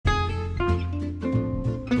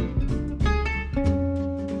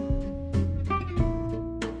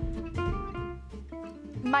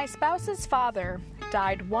My spouse's father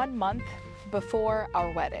died 1 month before our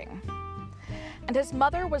wedding, and his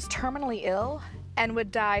mother was terminally ill and would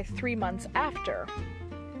die 3 months after.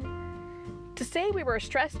 To say we were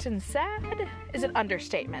stressed and sad is an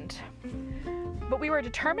understatement, but we were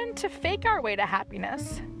determined to fake our way to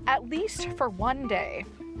happiness, at least for 1 day.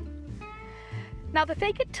 Now, the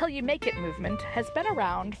fake it till you make it movement has been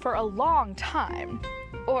around for a long time,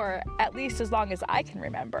 or at least as long as I can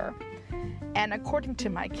remember. And according to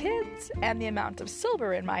my kids and the amount of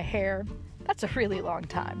silver in my hair, that's a really long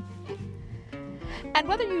time. And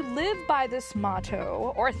whether you live by this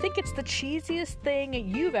motto or think it's the cheesiest thing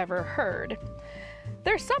you've ever heard,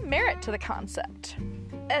 there's some merit to the concept,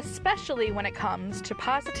 especially when it comes to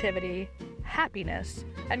positivity, happiness,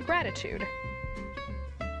 and gratitude.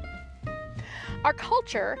 Our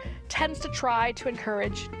culture tends to try to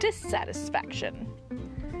encourage dissatisfaction.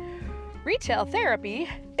 Retail therapy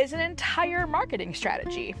is an entire marketing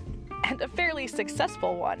strategy, and a fairly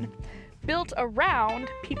successful one, built around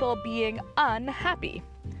people being unhappy,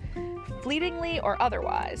 fleetingly or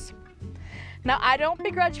otherwise. Now, I don't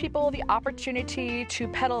begrudge people the opportunity to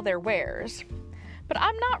peddle their wares, but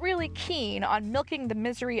I'm not really keen on milking the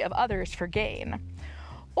misery of others for gain,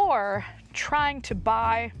 or trying to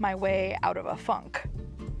buy my way out of a funk.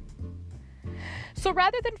 So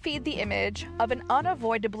rather than feed the image of an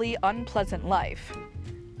unavoidably unpleasant life,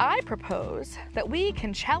 I propose that we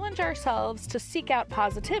can challenge ourselves to seek out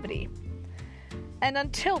positivity. And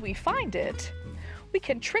until we find it, we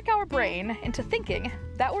can trick our brain into thinking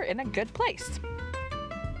that we're in a good place.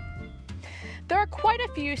 There are quite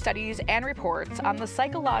a few studies and reports on the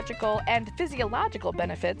psychological and physiological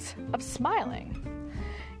benefits of smiling.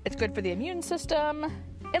 It's good for the immune system,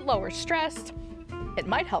 it lowers stress, it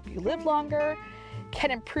might help you live longer, can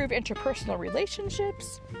improve interpersonal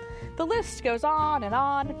relationships. The list goes on,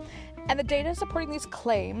 and the data supporting these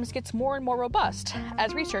claims gets more and more robust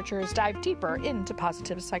as researchers dive deeper into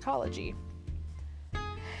positive psychology.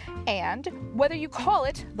 And whether you call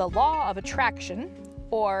it the law of attraction,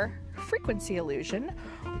 or frequency illusion,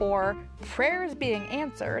 or prayers being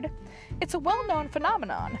answered, it's a well-known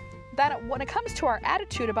phenomenon that when it comes to our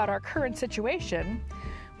attitude about our current situation,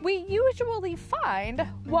 we usually find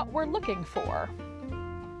what we're looking for.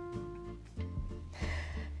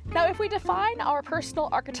 Now, if we define our personal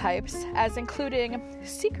archetypes as including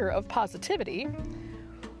seeker of positivity,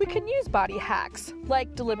 we can use body hacks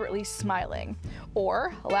like deliberately smiling,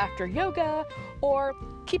 or laughter yoga, or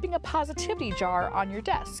keeping a positivity jar on your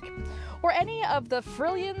desk, or any of the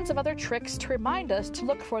frillions of other tricks to remind us to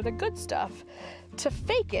look for the good stuff, to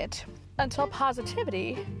fake it until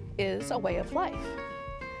positivity is a way of life.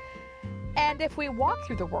 And if we walk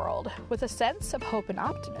through the world with a sense of hope and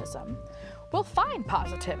optimism, we'll find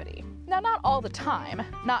positivity. Now, not all the time,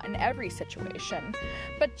 not in every situation,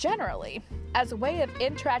 but generally, as a way of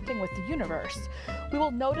interacting with the universe, we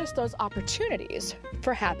will notice those opportunities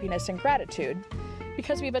for happiness and gratitude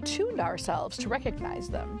because we've attuned ourselves to recognize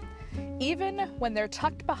them, even when they're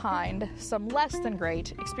tucked behind some less than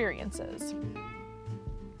great experiences.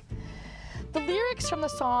 The lyrics from the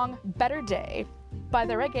song Better Day by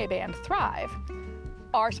the reggae band Thrive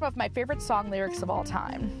are some of my favorite song lyrics of all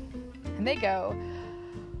time. And they go,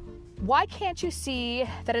 "Why can't you see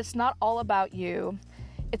that it's not all about you?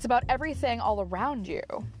 It's about everything all around you.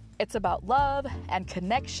 It's about love and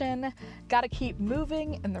connection. Gotta keep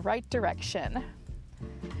moving in the right direction."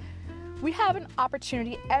 We have an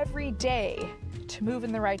opportunity every day to move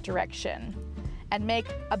in the right direction and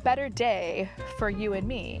make a better day for you and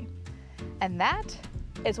me. And that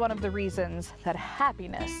is one of the reasons that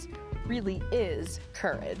happiness really is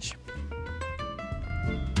courage.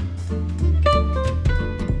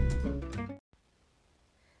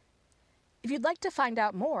 If you'd like to find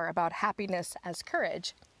out more about happiness as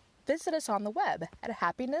courage, visit us on the web at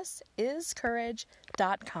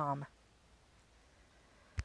happinessiscourage.com.